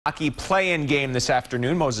Hockey play-in game this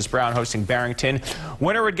afternoon. Moses Brown hosting Barrington.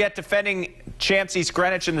 Winner would get defending champs East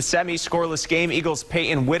Greenwich in the semis. Scoreless game. Eagles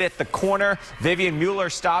Peyton Witt the corner. Vivian Mueller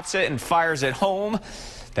stops it and fires it home.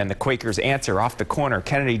 Then the Quakers answer off the corner.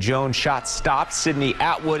 Kennedy Jones shot stopped. Sydney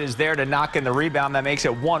Atwood is there to knock in the rebound. That makes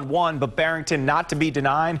it 1-1, but Barrington not to be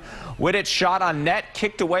denied. Witt shot on net,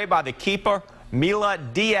 kicked away by the keeper. Mila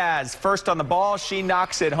Diaz first on the ball. She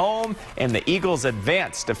knocks it home, and the Eagles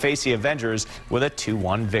advance to face the Avengers with a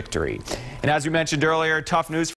 2-1 victory. And as we mentioned earlier, tough news